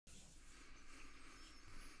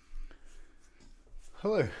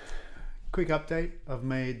Hello, quick update. I've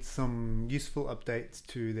made some useful updates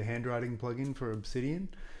to the handwriting plugin for Obsidian.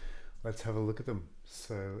 Let's have a look at them.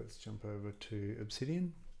 So let's jump over to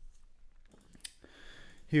Obsidian.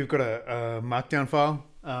 Here we've got a markdown file,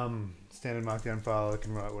 standard markdown file. I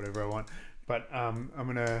can write whatever I want, but I'm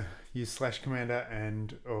gonna use slash commander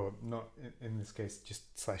or not in this case,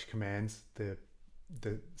 just slash commands, the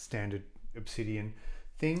standard Obsidian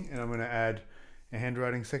thing, and I'm gonna add a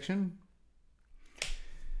handwriting section.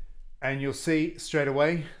 And you'll see straight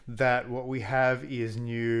away that what we have is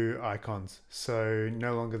new icons. So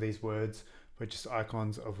no longer these words, but just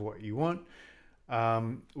icons of what you want.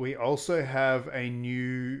 We also have a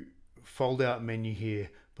new fold out menu here,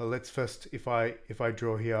 but let's first, if I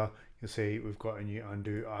draw here, you'll see we've got a new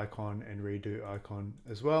undo icon and redo icon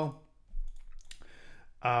as well.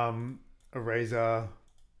 Eraser,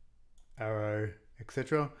 arrow,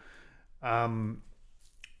 etc.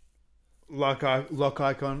 Lock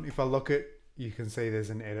icon, if I lock it, you can see there's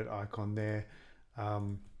an edit icon there.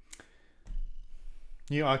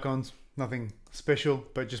 New icons, nothing special,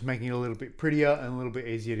 but just making it a little bit prettier and a little bit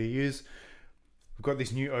easier to use. We've got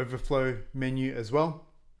this new overflow menu as well.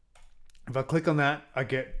 If I click on that, I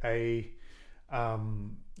get a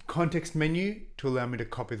context menu to allow me to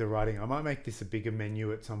copy the writing. I might make this a bigger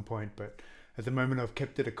menu at some point, but at the moment I've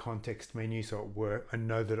kept it a context menu, so I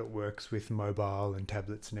know that it works with mobile and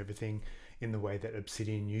tablets and everything in the way that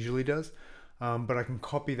Obsidian usually does. But I can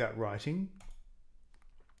copy that writing.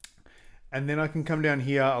 And then I can come down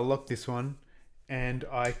here, I'll lock this one, and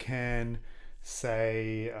I can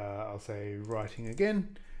say, I'll say writing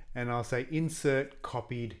again, and I'll say insert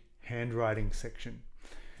copied handwriting section.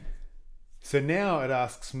 So now it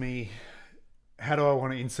asks me, how do I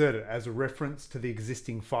want to insert it? As a reference to the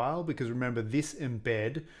existing file, because remember this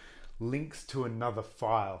embed links to another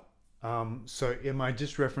file. So am I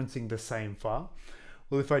just referencing the same file?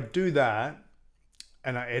 Well, if I do that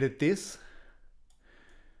and I edit this,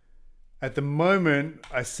 at the moment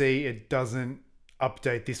I see it doesn't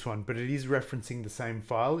update this one, but it is referencing the same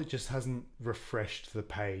file. It just hasn't refreshed the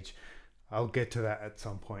page. I'll get to that at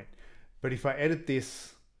some point. But if I edit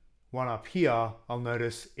this one up here, I'll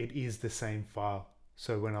notice it is the same file.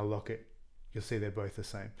 So when I lock it, you'll see they're both the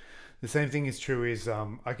same. The same thing is true is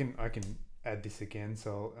I can add this again.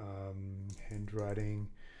 So handwriting,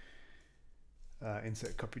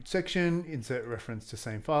 insert copied section, insert reference to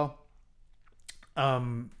same file.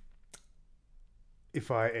 If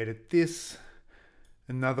I edit this,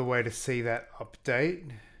 another way to see that update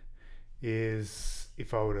is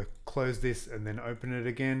if I were to close this and then open it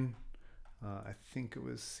again. I think it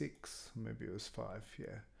was 6, maybe it was 5,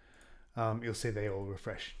 yeah. You'll see they all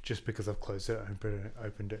refresh just because I've closed it and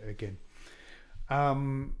opened it again.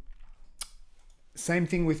 Same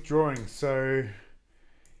thing with drawings. So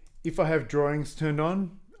if I have drawings turned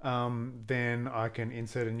on, then I can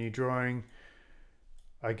insert a new drawing.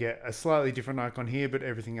 I get a slightly different icon here, but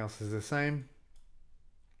everything else is the same.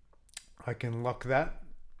 I can lock that.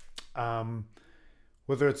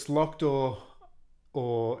 Whether it's locked or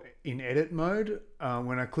in edit mode,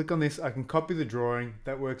 when I click on this, I can copy the drawing.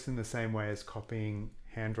 That works in the same way as copying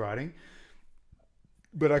handwriting.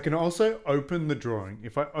 But I can also open the drawing.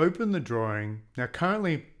 If I open the drawing, now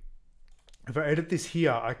currently, if I edit this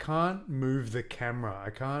here, I can't move the camera. I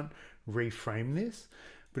can't reframe this.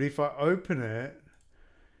 But if I open it,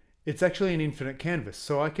 it's actually an infinite canvas.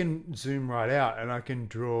 So I can zoom right out and I can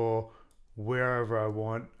draw wherever I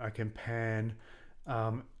want. I can pan,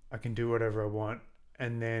 I can do whatever I want.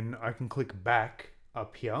 And then I can click back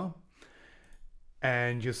up here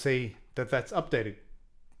and you'll see that that's updated.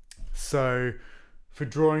 So for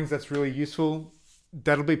drawings, that's really useful.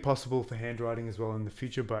 That'll be possible for handwriting as well in the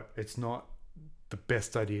future, but it's not the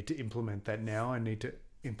best idea to implement that now. I need to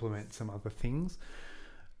implement some other things.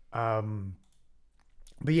 But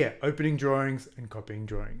yeah, opening drawings and copying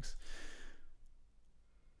drawings.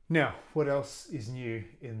 Now, what else is new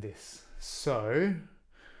in this? So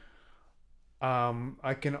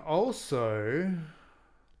I can also,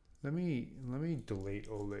 let me delete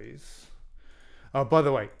all these. Oh, by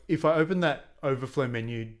the way, if I open that overflow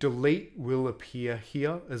menu, delete will appear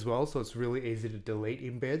here as well. So it's really easy to delete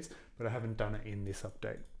embeds, but I haven't done it in this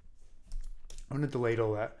update. I'm going to delete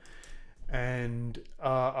all that. And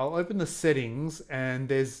I'll open the settings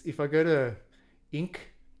and if I go to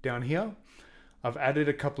ink down here, I've added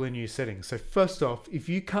a couple of new settings. So first off, if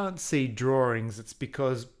you can't see drawings, it's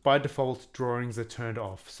because by default drawings are turned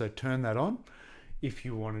off. So turn that on if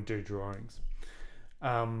you want to do drawings.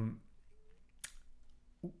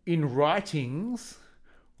 In writings,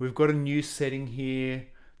 we've got a new setting here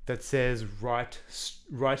that says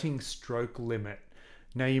writing stroke limit.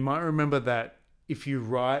 Now you might remember that if you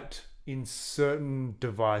write in certain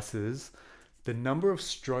devices, the number of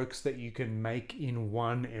strokes that you can make in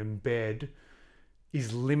one embed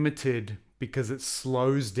is limited because it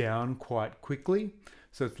slows down quite quickly.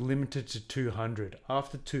 So it's limited to 200.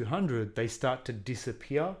 After 200, they start to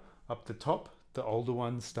disappear up the top. The older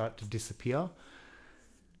ones start to disappear.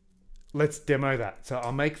 Let's demo that. So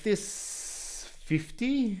I'll make this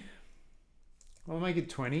 50. I'll make it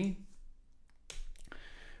 20.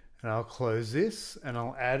 And I'll close this and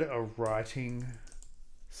I'll add a writing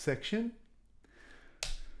section.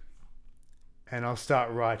 And I'll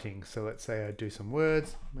start writing. So let's say I do some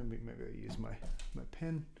words. Maybe I use my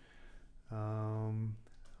pen.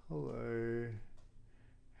 Hello,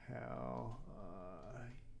 how are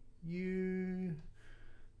you?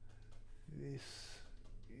 This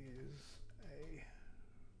is a...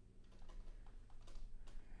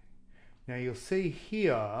 Now you'll see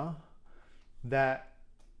here that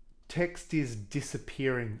text is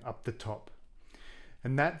disappearing up the top.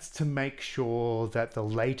 And that's to make sure that the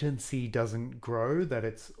latency doesn't grow, that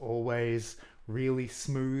it's always really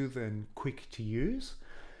smooth and quick to use.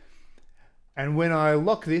 And when I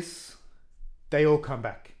lock this, they all come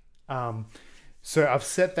back. So I've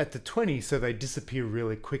set that to 20 so they disappear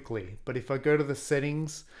really quickly. But if I go to the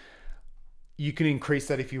settings, you can increase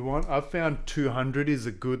that if you want. I've found 200 is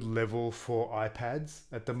a good level for iPads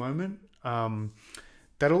at the moment.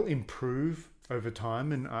 That'll improve over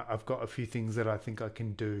time, and I've got a few things that I think I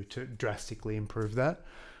can do to drastically improve that.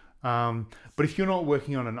 But if you're not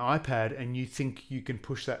working on an iPad and you think you can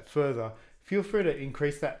push that further, feel free to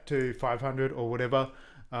increase that to 500 or whatever,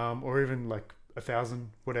 or even like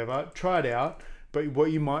 1,000, whatever. Try it out. But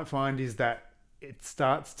what you might find is that it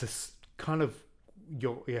starts to kind of,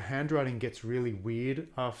 your handwriting gets really weird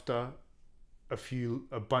after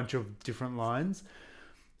a bunch of different lines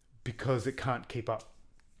because it can't keep up.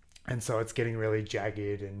 And so it's getting really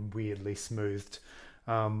jagged and weirdly smoothed.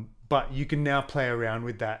 But you can now play around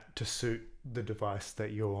with that to suit the device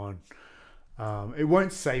that you're on. It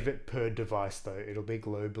won't save it per device though. It'll be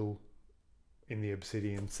global in the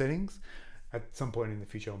Obsidian settings. At some point in the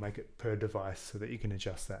future, I'll make it per device so that you can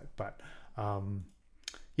adjust that. But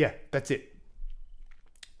yeah, that's it.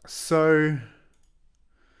 So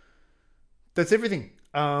that's everything.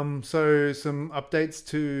 So some updates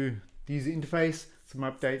to the user interface, some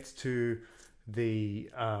updates to the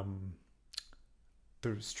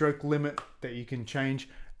stroke limit that you can change,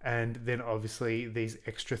 and then obviously these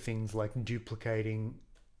extra things like duplicating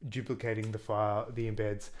the file, the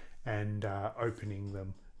embeds, and opening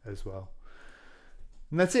them as well.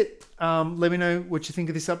 And that's it. Let me know what you think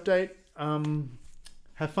of this update.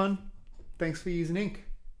 Have fun. Thanks for using ink.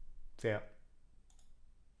 See ya.